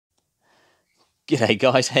G'day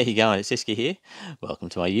guys, how you going? It's Isky here. Welcome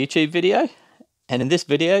to my YouTube video. And in this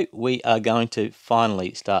video, we are going to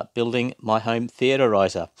finally start building my home theatre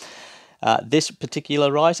riser. This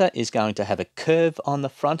particular riser is going to have a curve on the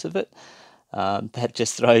front of it. That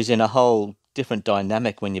just throws in a whole different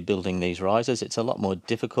dynamic when you're building these risers. It's a lot more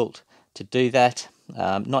difficult to do that.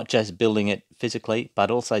 Not just building it physically,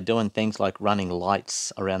 but also doing things like running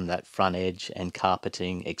lights around that front edge and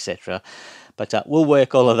carpeting, etc. But we'll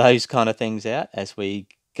work all of those kind of things out as we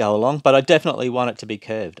go along. But I definitely want it to be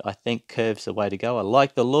curved. I think curve's the way to go. I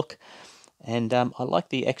like the look, and I like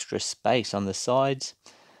the extra space on the sides.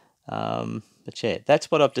 But yeah,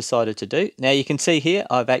 that's what I've decided to do. Now you can see here,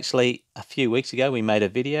 I've actually, a few weeks ago, we made a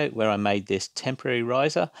video where I made this temporary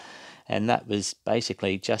riser. And that was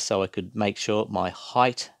basically just so I could make sure my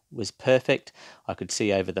height was perfect. I could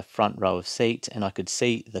see over the front row of seats, and I could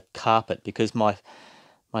see the carpet, because my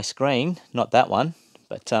screen, not that one,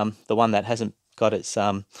 but the one that hasn't got its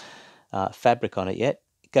fabric on it yet,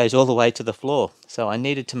 goes all the way to the floor. So I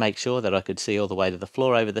needed to make sure that I could see all the way to the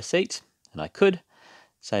floor over the seats, and I could.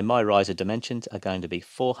 So my riser dimensions are going to be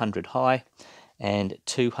 400 high and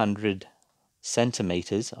 200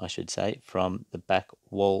 centimeters, I should say, from the back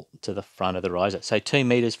wall to the front of the riser. So 2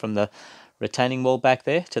 meters from the retaining wall back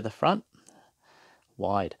there to the front,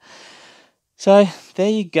 wide. So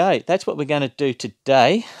there you go. That's what we're going to do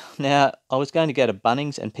today. Now, I was going to go to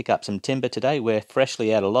Bunnings and pick up some timber today. We're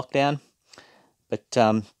freshly out of lockdown, but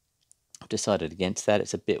I've decided against that.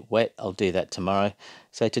 It's a bit wet. I'll do that tomorrow.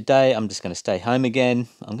 So today I'm just going to stay home again.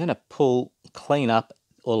 I'm going to clean up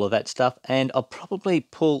all of that stuff, and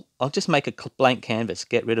I'll just make a blank canvas,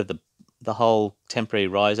 get rid of the whole temporary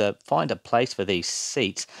riser, find a place for these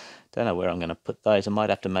seats. Don't know where I'm going to put those. I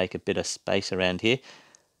might have to make a bit of space around here.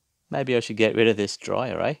 Maybe I should get rid of this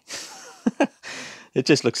dryer, eh? It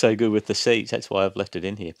just looks so good with the seats. That's why I've left it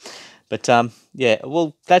in here. But yeah,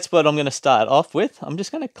 well, that's what I'm going to start off with. I'm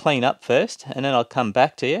just going to clean up first, and then I'll come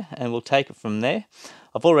back to you and we'll take it from there.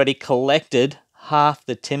 I've already collected half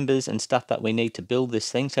the timbers and stuff that we need to build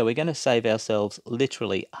this thing, so we're going to save ourselves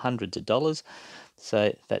literally hundreds of dollars.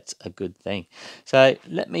 So that's a good thing. So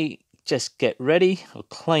let me just get ready. I'll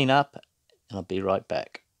clean up and I'll be right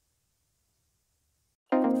back.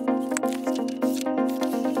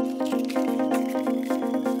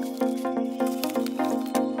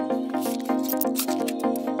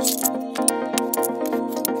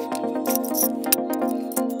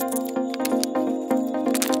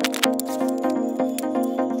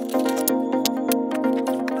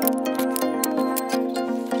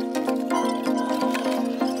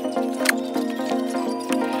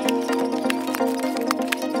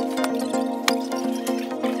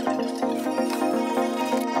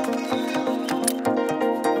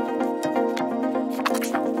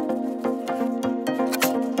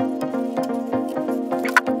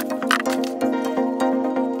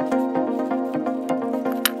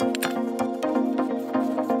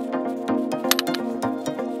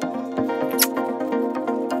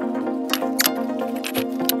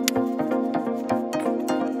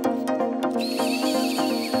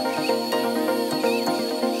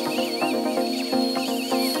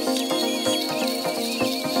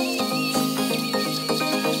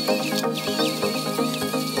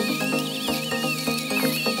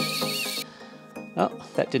 Oh,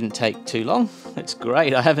 that didn't take too long. It's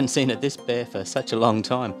great. I haven't seen it this bare for such a long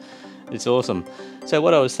time. It's awesome. So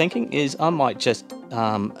what I was thinking is I might just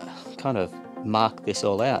kind of mark this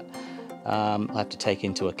all out. I have to take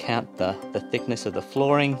into account the thickness of the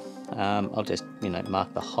flooring. I'll just,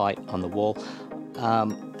 mark the height on the wall.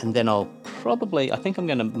 And then I think I'm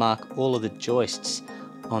going to mark all of the joists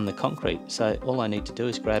on the concrete. So all I need to do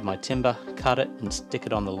is grab my timber, cut it and stick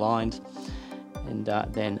it on the lines. And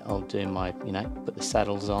then I'll do my, put the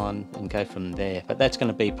saddles on and go from there. But that's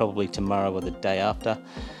going to be probably tomorrow or the day after.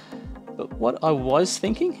 But what I was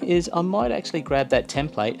thinking is I might actually grab that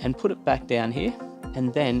template and put it back down here,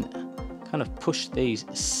 and then kind of push these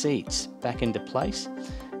seats back into place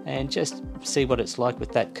and just see what it's like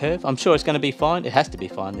with that curve. I'm sure it's going to be fine. It has to be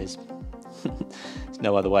fine. There's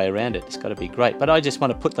no other way around it. It's got to be great. But I just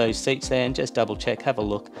want to put those seats there and just double check, have a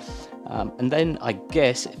look. And then I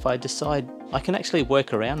guess if I decide, I can actually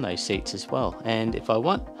work around those seats as well. And if I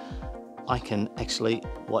want, I can actually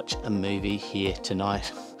watch a movie here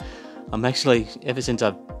tonight. I'm actually, ever since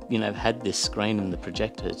I've had this screen and the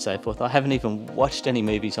projector and so forth, I haven't even watched any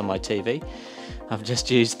movies on my TV. I've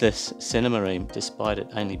just used this cinema room, despite it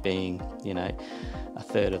only being, a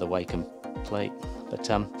third of the way complete. But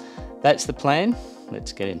that's the plan.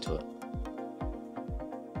 Let's get into it.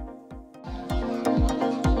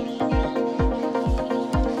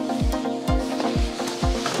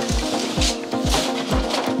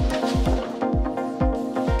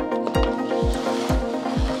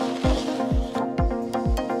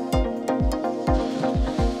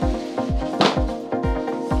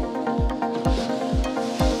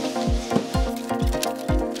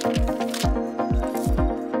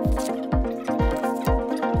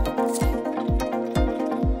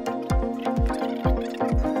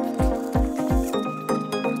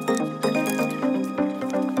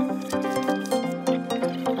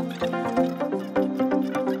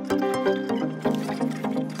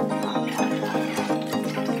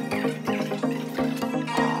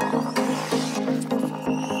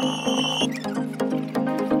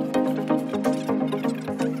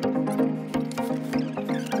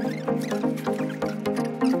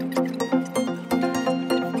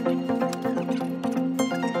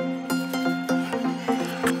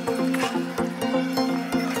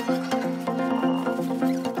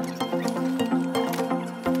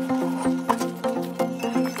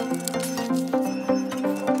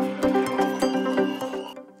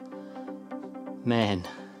 man,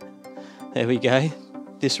 there we go.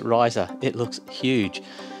 This riser, it looks huge.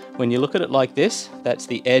 When you look at it like this, that's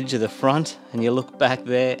the edge of the front, and you look back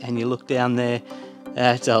there and you look down there,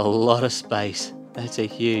 that's a lot of space. That's a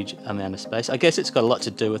huge amount of space. I guess it's got a lot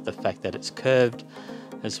to do with the fact that it's curved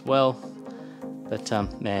as well. But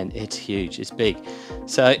man, it's huge, it's big.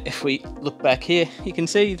 So if we look back here, you can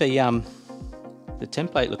see the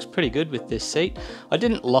template looks pretty good with this seat. I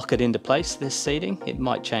didn't lock it into place, this seating. It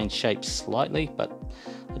might change shape slightly, but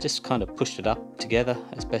I just kind of pushed it up together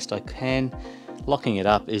as best I can. Locking it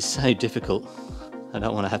up is so difficult. I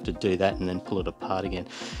don't want to have to do that and then pull it apart again,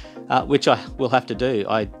 which I will have to do.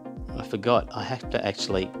 I forgot, I have to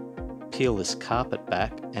actually peel this carpet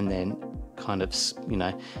back and then kind of, you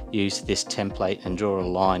know, use this template and draw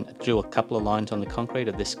a couple of lines on the concrete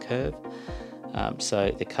of this curve. So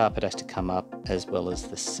the carpet has to come up as well as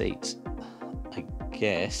the seats. I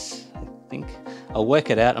think I'll work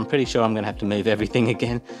it out. I'm pretty sure I'm going to have to move everything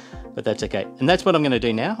again, but that's okay. And that's what I'm going to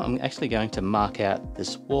do now. I'm actually going to mark out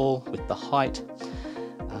this wall with the height,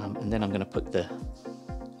 and then I'm going to put the,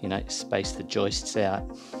 you know, space the joists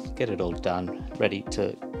out, get it all done, ready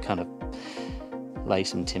to kind of lay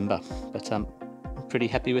some timber. But I'm pretty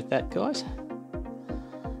happy with that, guys.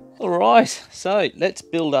 All right, so let's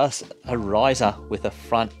build us a riser with a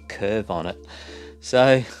front curve on it.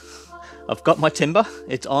 So I've got my timber,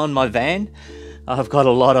 it's on my van. I've got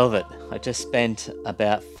a lot of it. I just spent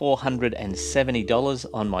about $470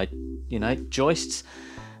 on my, you know, joists,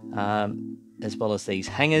 as well as these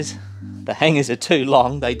hangers. The hangers are too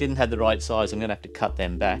long, they didn't have the right size. I'm gonna have to cut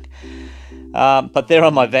them back. But they're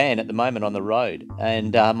on my van at the moment on the road,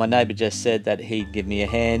 and my neighbour just said that he'd give me a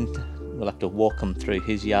hand. We'll have to walk them through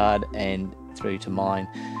his yard and through to mine,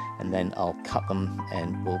 and then I'll cut them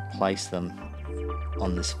and we'll place them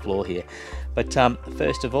on this floor here. But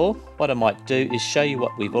first of all, what I might do is show you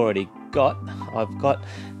what we've already got. I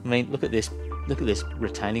mean, look at this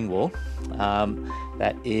retaining wall.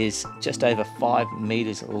 That is just over 5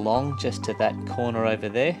 meters long, just to that corner over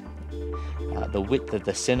there. The width of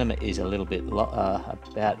the cinema is a little bit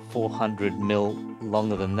about 400 mil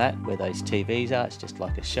longer than that, where those TVs are. It's just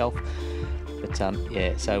like a shelf. But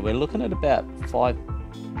yeah, so we're looking at about 5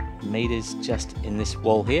 meters just in this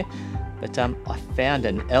wall here. But I found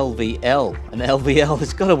an LVL. An LVL,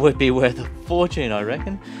 it's got to be worth a fortune, I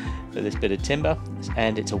reckon, for this bit of timber.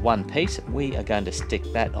 And it's a one piece. We are going to stick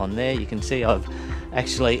that on there. You can see I've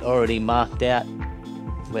actually already marked out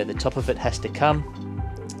where the top of it has to come.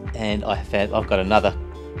 And I've got another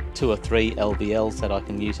 2 or 3 LVLs that I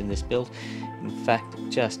can use in this build. In fact,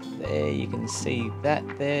 just there you can see that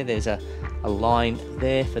there's a line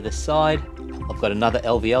there for the side. I've got another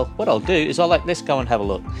LVL. What I'll do is let's go and have a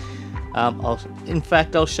look. I'll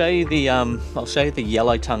show you the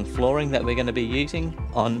yellow tongue flooring that we're going to be using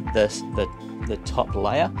on the top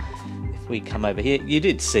layer. If we come over here, you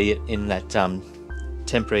did see it in that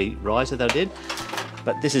temporary riser that I did,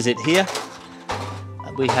 but this is it here.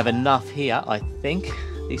 We have enough here, I think.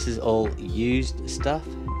 This is all used stuff.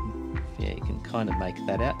 Yeah, you can kind of make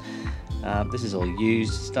that out. This is all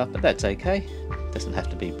used stuff, but that's okay. It doesn't have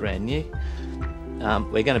to be brand new.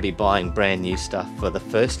 We're going to be buying brand new stuff for the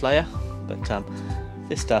first layer, but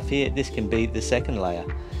this stuff here, this can be the second layer.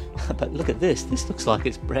 But look at this. This looks like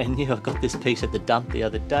it's brand new. I got this piece at the dump the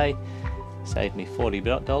other day. Saved me $40.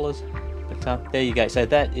 But there you go. So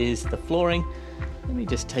that is the flooring. Let me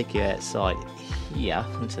just take you outside here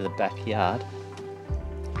into the backyard.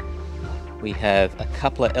 We have a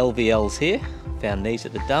couple of LVLs here. Found these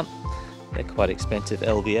at the dump. They're quite expensive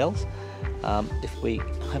LVLs. If we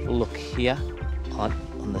have a look here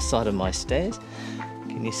on the side of my stairs,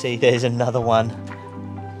 can you see there's another one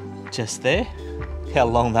just there? Look how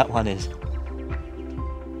long that one is.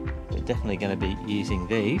 We're definitely going to be using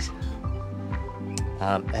these.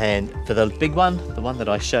 And for the big one, the one that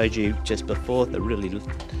I showed you just before,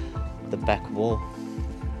 the back wall,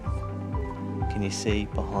 can you see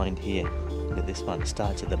behind here? Look at this one. It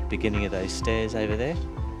starts at the beginning of those stairs over there,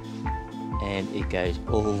 and it goes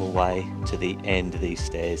all the way to the end of these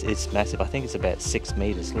stairs. It's massive. I think it's about 6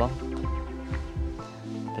 meters long.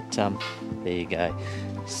 But there you go.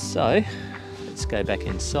 So let's go back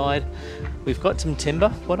inside. We've got some timber.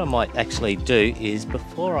 What I might actually do is,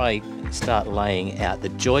 before I start laying out the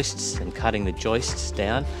joists and cutting the joists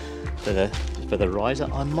down for the riser,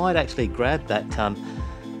 I might actually grab that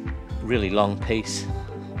really long piece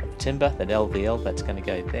of timber, that LVL that's going to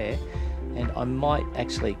go there, and I might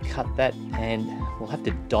actually cut that, and we'll have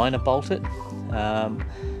to dynabolt it,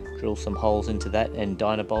 drill some holes into that and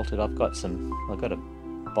dynabolt it. I've got a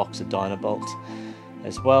box of dynabolts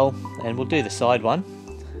as well, and we'll do the side one,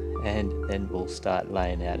 and then we'll start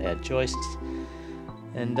laying out our joists.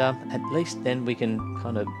 And at least then we can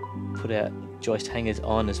kind of put our joist hangers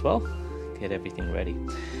on as well, get everything ready.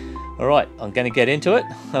 All right, I'm going to get into it.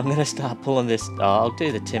 I'm going to start pulling this. I'll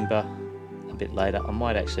do the timber a bit later. I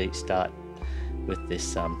might actually start with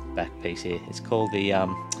this back piece here. It's called the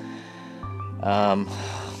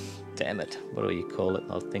damn it, what do you call it?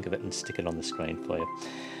 I'll think of it and stick it on the screen for you.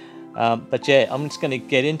 But yeah, I'm just going to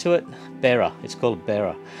get into it. Bearer, it's called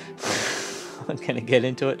bearer. I'm going to get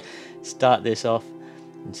into it, start this off,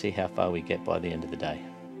 and see how far we get by the end of the day.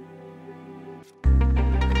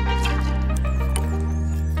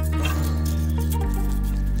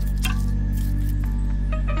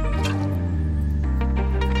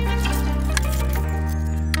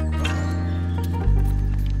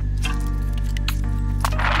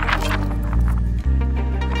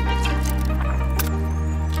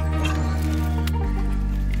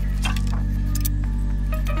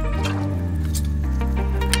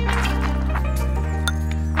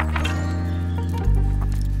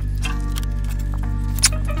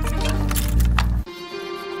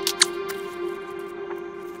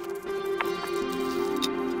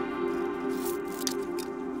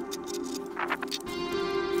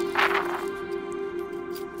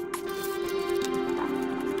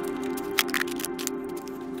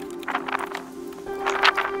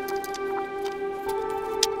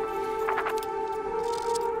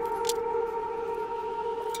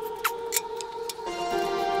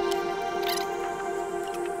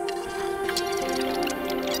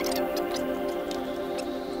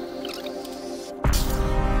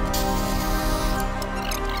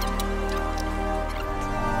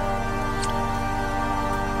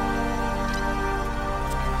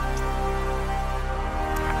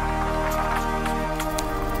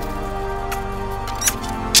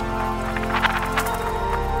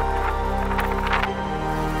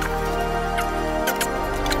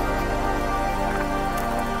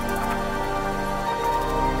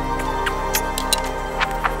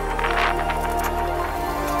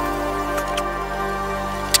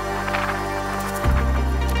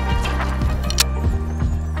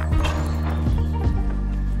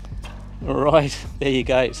 Right, there you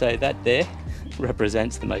go. So that there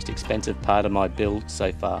represents the most expensive part of my build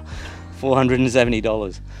so far,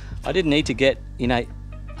 $470. I didn't need to get,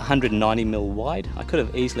 190 mil wide. I could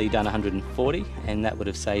have easily done 140 and that would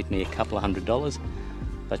have saved me a couple of $100.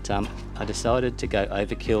 But I decided to go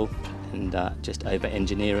overkill and just over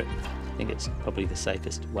engineer it. I think it's probably the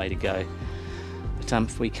safest way to go. But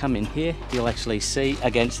if we come in here, you'll actually see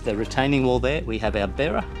against the retaining wall there, we have our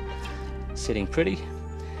bearer sitting pretty.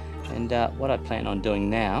 And what I plan on doing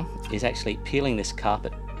now is actually peeling this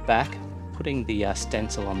carpet back, putting the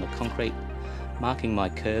stencil on the concrete, marking my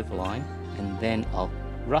curve line, and then I'll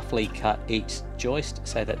roughly cut each joist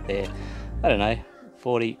so that they're,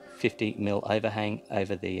 40-50 mil overhang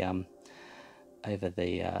over the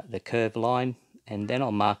curve line, and then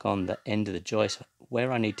I'll mark on the end of the joist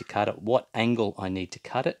where I need to cut it, what angle I need to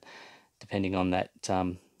cut it, depending on that,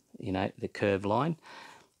 the curve line.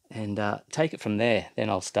 And take it from there. Then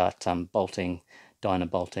I'll start dyno bolting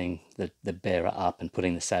the bearer up and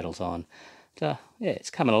putting the saddles on. So yeah, it's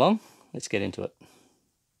coming along. Let's get into it.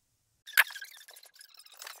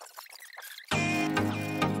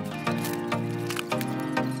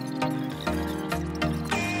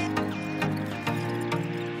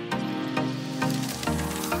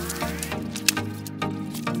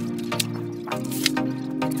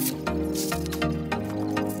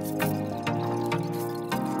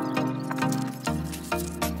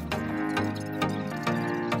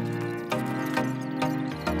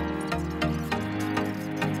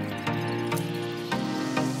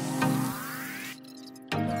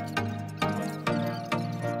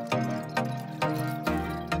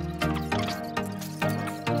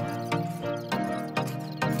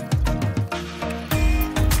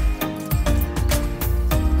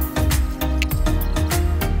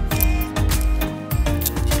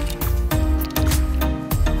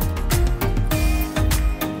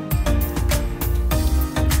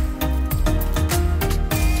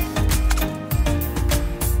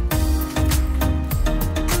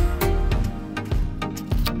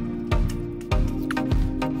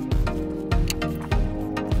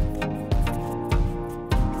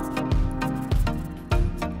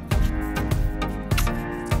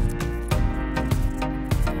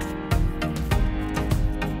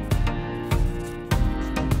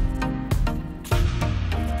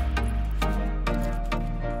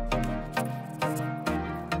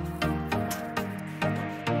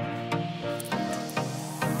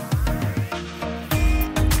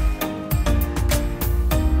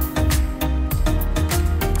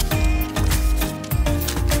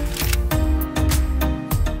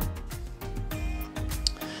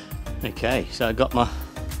 Okay, so I got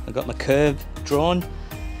my curve drawn.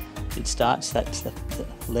 It starts, that's the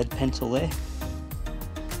lead pencil there.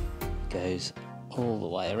 Goes all the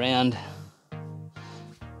way around.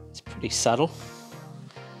 It's pretty subtle.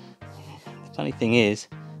 The funny thing is,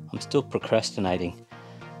 I'm still procrastinating.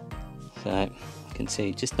 So you can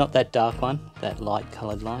see, just not that dark one, that light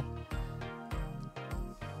coloured line.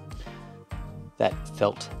 That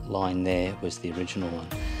felt line there was the original one.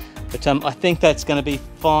 But I think that's going to be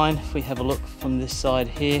fine. If we have a look from this side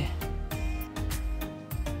here,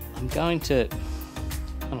 I'm going to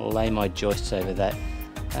kind of lay my joists over that.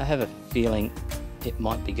 I have a feeling it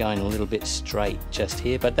might be going a little bit straight just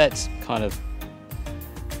here, but that's kind of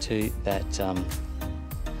to that,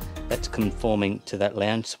 that's conforming to that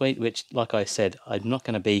lounge suite, which, like I said, I'm not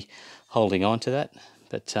going to be holding on to that.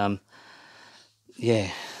 But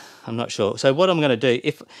yeah, I'm not sure. So what I'm going to do,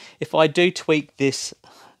 if I do tweak this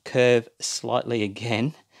curve slightly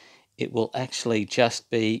again, it will actually just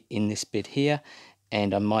be in this bit here,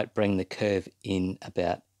 and I might bring the curve in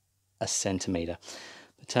about 1 centimetre.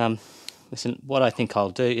 But listen, what I think I'll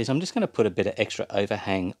do is I'm just going to put a bit of extra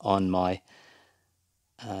overhang on my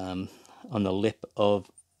on the lip of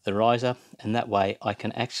the riser, and that way I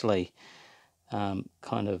can actually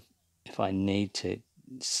kind of, if I need to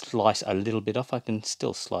slice a little bit off, I can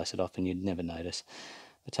still slice it off and you'd never notice.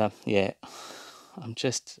 But yeah,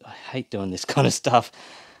 I hate doing this kind of stuff.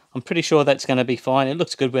 I'm pretty sure that's going to be fine. It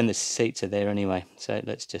looks good when the seats are there anyway, so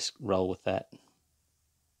let's just roll with that.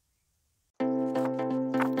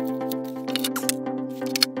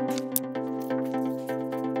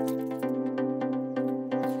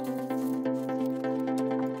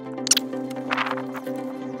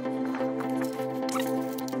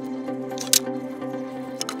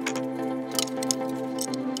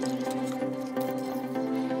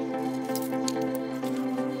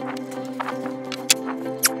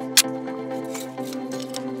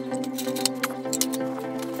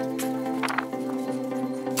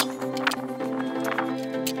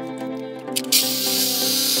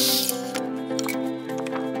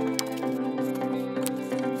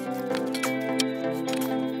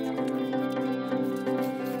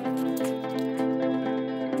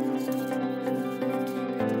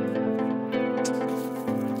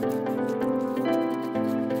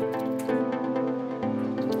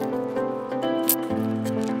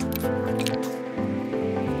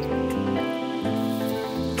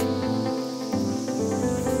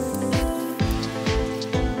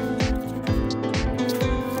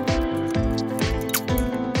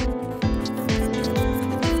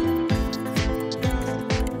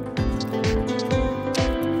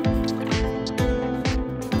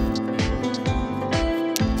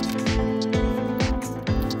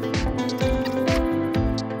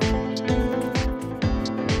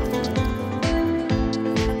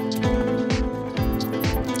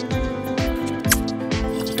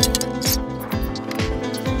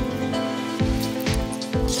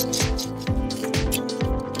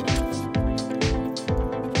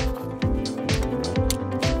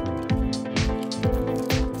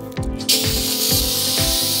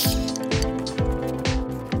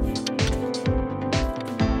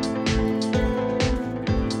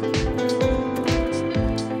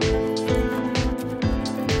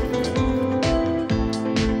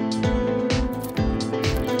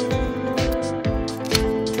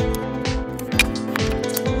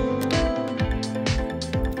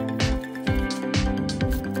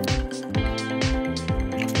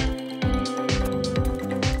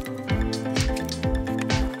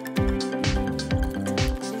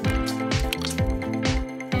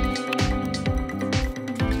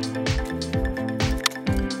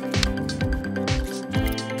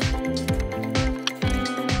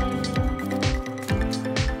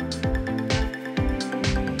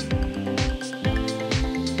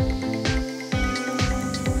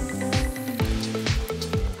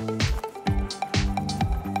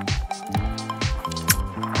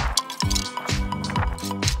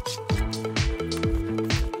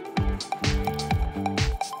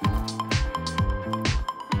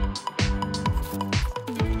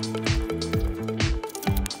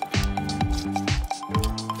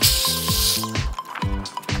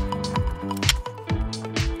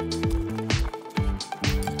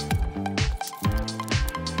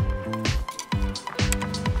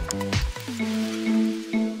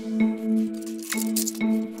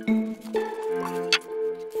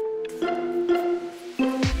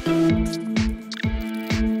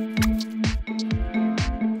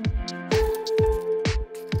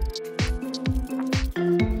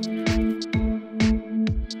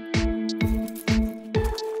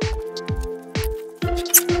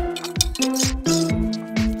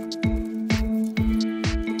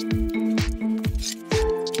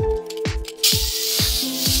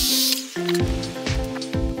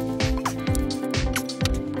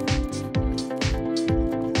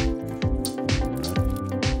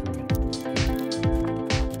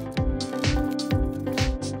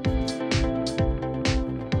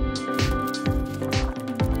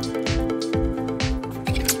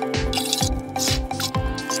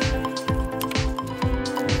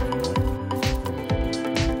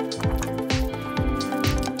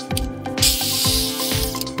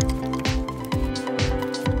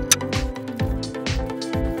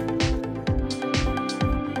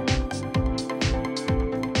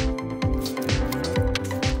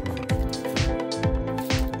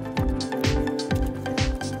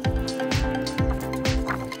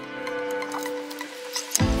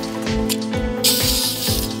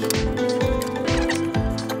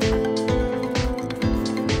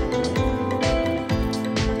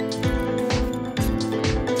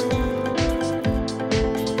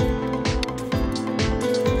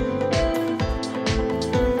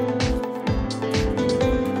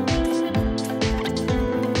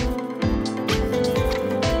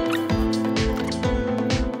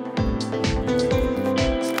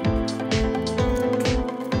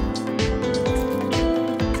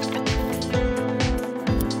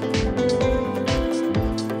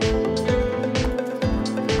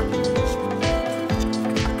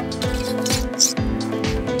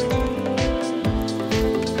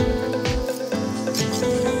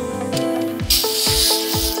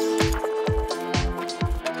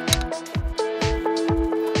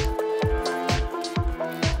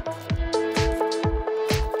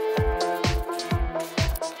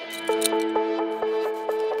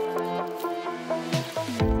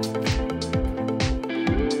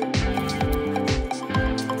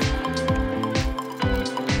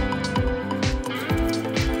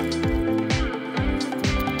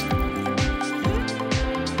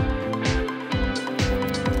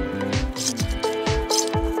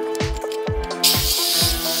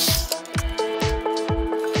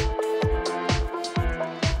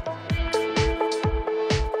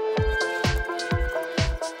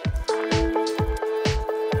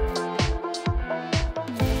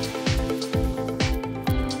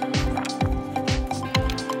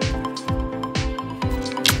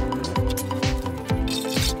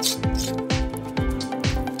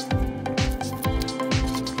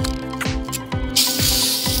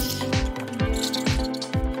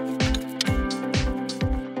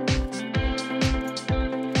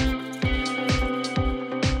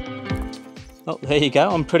 there you go.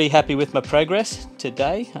 I'm pretty happy with my progress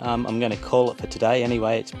today. I'm going to call it for today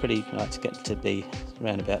anyway. It's pretty, it's getting to be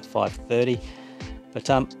around about 5:30, but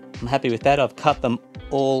I'm happy with that. I've cut them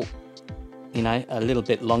all, a little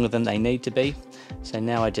bit longer than they need to be. So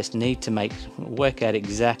now I just need to work out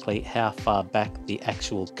exactly how far back the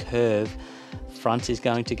actual curve front is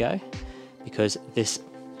going to go, because this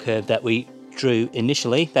curve that we drew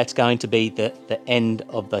initially, that's going to be the end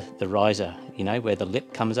of the riser, where the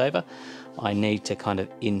lip comes over. I need to kind of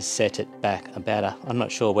inset it back about I'm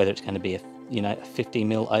not sure whether it's going to be a 50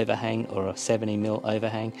 mil overhang or a 70 mil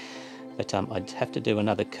overhang, but I'd have to do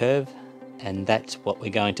another curve, and that's what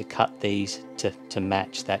we're going to cut these to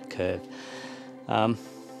match that curve.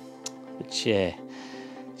 But yeah,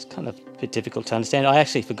 it's kind of a bit difficult to understand. I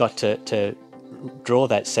actually forgot to draw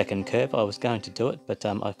that second curve. I was going to do it, but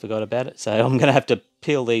I forgot about it. So I'm going to have to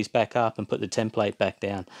peel these back up and put the template back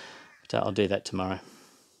down. But I'll do that tomorrow.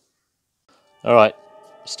 All right,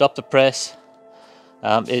 stop the press.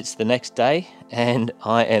 It's the next day, and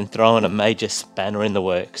I am throwing a major spanner in the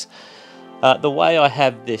works. The way I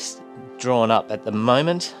have this drawn up at the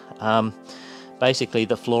moment, basically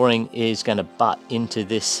the flooring is going to butt into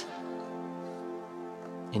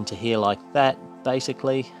here like that,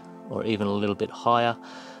 basically, or even a little bit higher.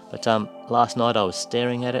 But last night I was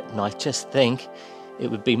staring at it, and I just think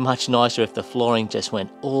it would be much nicer if the flooring just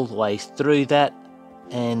went all the way through that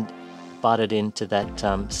and butted into that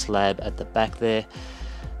slab at the back there.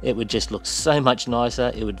 It would just look so much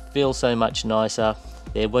nicer. It would feel so much nicer.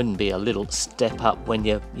 There wouldn't be a little step up when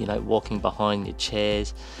you're walking behind your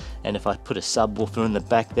chairs. And if I put a subwoofer in the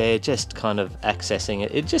back there, just kind of accessing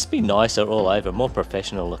it, it'd just be nicer all over, more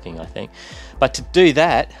professional looking, I think. But to do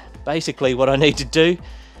that, basically what I need to do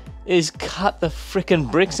is cut the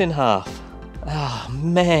frickin' bricks in half. Oh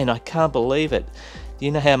man, I can't believe it. Do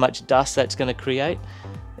you know how much dust that's going to create?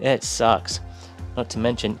 It sucks. Not to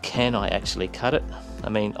mention, can I actually cut it? I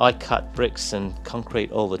mean, I cut bricks and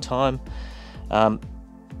concrete all the time.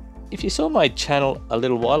 If you saw my channel a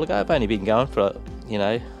little while ago, I've only been going for,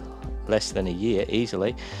 less than a year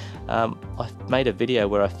easily. I made a video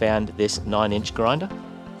where I found this 9-inch grinder.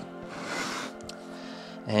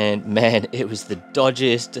 And man, it was the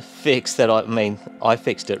dodgiest fix that I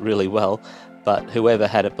fixed it really well, but whoever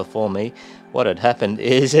had it before me, what had happened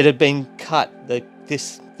is it had been cut.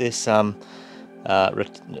 This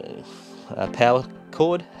power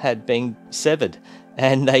cord had been severed,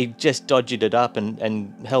 and they just dodged it up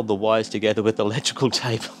and held the wires together with electrical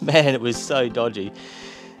tape. Man, it was so dodgy.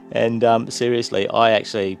 And seriously, I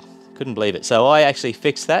actually couldn't believe it. So I actually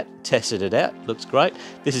fixed that, tested it out, looks great.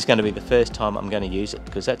 This is going to be the first time I'm going to use it,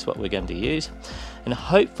 because that's what we're going to use. And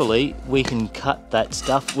hopefully we can cut that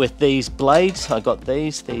stuff with these blades. I got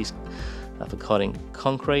these for cutting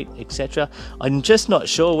concrete, etc. I'm just not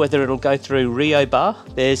sure whether it'll go through Rio bar.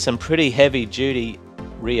 There's some pretty heavy duty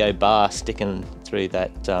Rio bar sticking through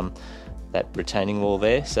that retaining wall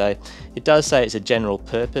there. So it does say it's a general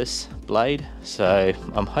purpose blade, so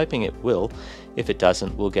I'm hoping it will. If it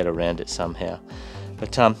doesn't, we'll get around it somehow.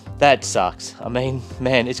 But that sucks. I mean,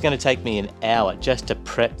 man, it's going to take me an hour just to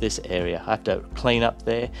prep this area. I have to clean up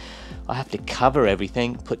there. I have to cover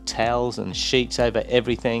everything, put towels and sheets over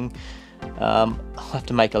everything. I'll have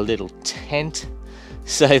to make a little tent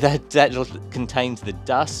so that contains the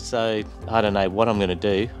dust. So I don't know what I'm going to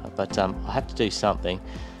do, but I have to do something.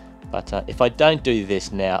 But if I don't do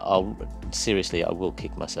this now, I will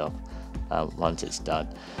kick myself once it's done.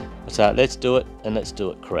 So let's do it, and let's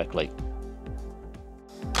do it correctly.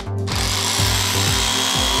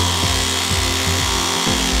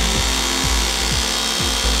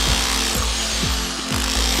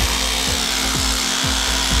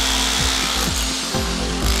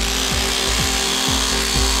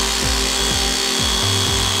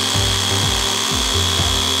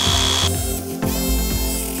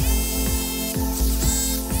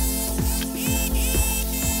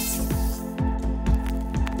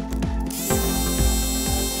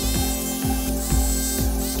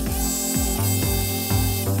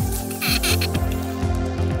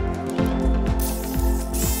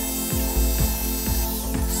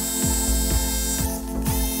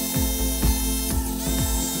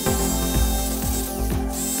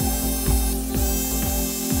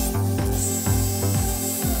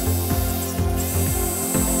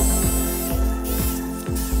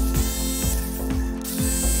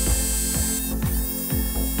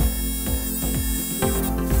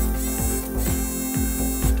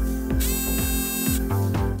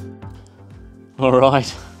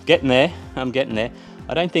 Alright, getting there, I'm getting there.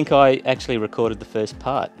 I don't think I actually recorded the first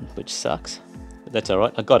part, which sucks, but that's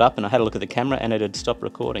alright. I got up and I had a look at the camera and it had stopped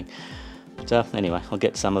recording. But anyway, I'll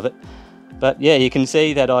get some of it. But yeah, you can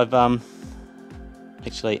see that I've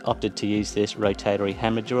actually opted to use this rotatory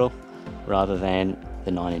hammer drill rather than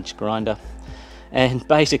the 9-inch grinder. And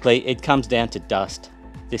basically it comes down to dust.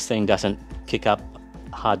 This thing doesn't kick up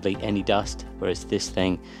hardly any dust, whereas this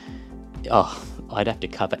thing, oh, I'd have to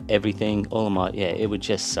cover everything. All of my, yeah, it would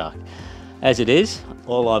just suck. As it is,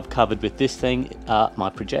 all I've covered with this thing are my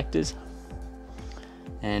projectors,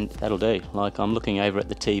 and that'll do. Like, I'm looking over at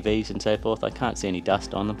the TVs and so forth, I can't see any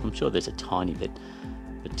dust on them. I'm sure there's a tiny bit,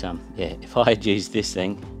 but yeah, if I had used this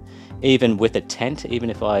thing, even with a tent, even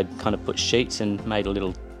if I had kind of put sheets and made a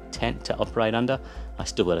little tent to operate under, I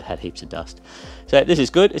still would have had heaps of dust. So this is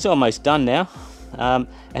good. It's almost done now.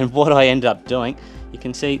 And what I end up doing, you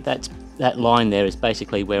can see that line there is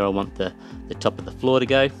basically where I want the top of the floor to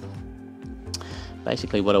go.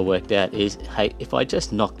 Basically what I worked out is, hey, if I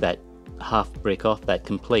just knock that half brick off that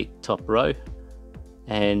complete top row,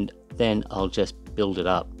 and then I'll just build it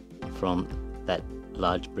up from that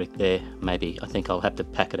large brick there. Maybe, I think I'll have to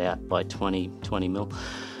pack it out by 20 mil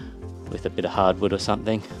with a bit of hardwood or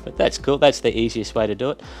something, but that's cool. That's the easiest way to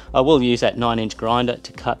do it. I will use that 9-inch grinder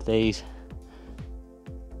to cut these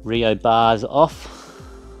Rio bars off.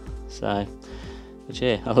 So, but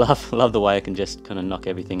yeah, I love the way I can just kind of knock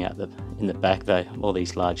everything out in the back, though. All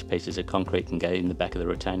these large pieces of concrete can go in the back of the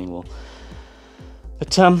retaining wall.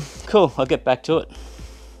 But cool, I'll get back to it.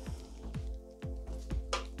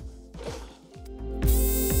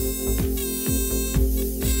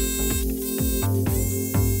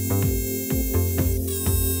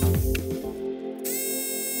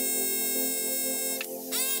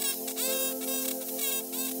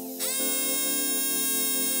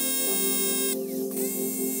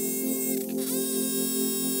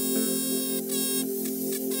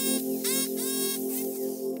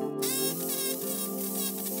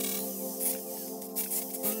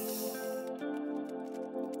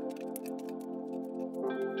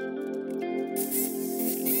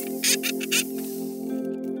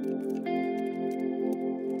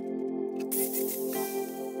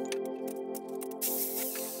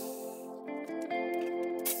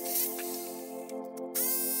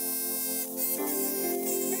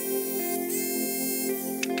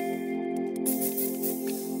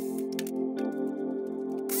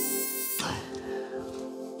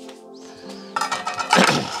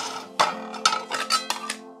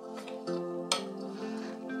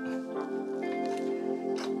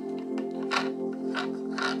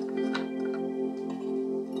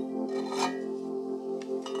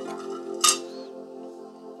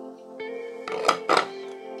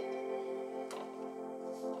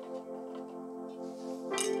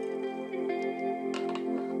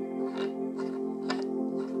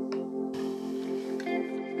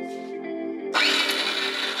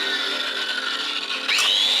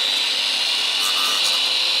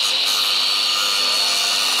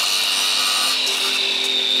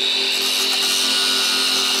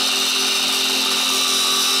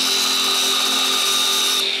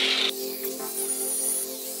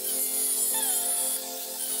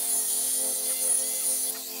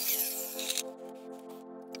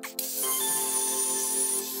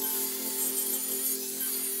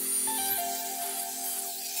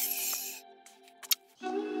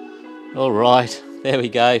 All right, there we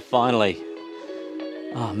go, finally.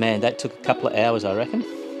 Oh man, that took a couple of hours, I reckon,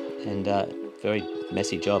 and very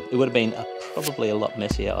messy job. It would have been probably a lot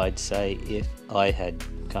messier, I'd say, if I had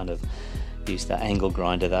kind of used the angle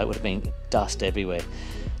grinder, though. It would have been dust everywhere.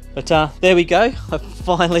 But there we go.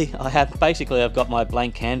 I've got my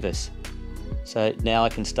blank canvas. So now I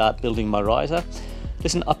can start building my riser.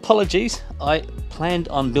 Listen, apologies, I planned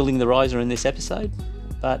on building the riser in this episode,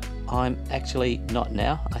 but I'm actually not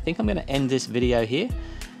now. I think I'm going to end this video here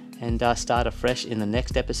and start afresh in the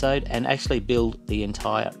next episode and actually build the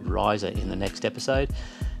entire riser in the next episode.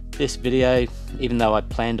 This video, even though I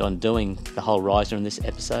planned on doing the whole riser in this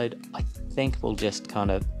episode, I think we'll just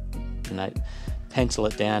kind of, you know, pencil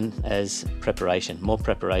it down as preparation, more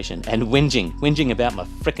preparation, and whinging about my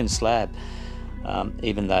frickin' slab,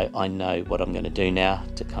 even though I know what I'm going to do now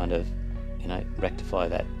to kind of, you know, rectify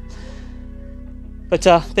that. But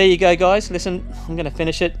there you go, guys. Listen, I'm going to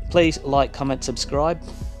finish it. Please like, comment, subscribe,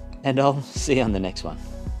 and I'll see you on the next one.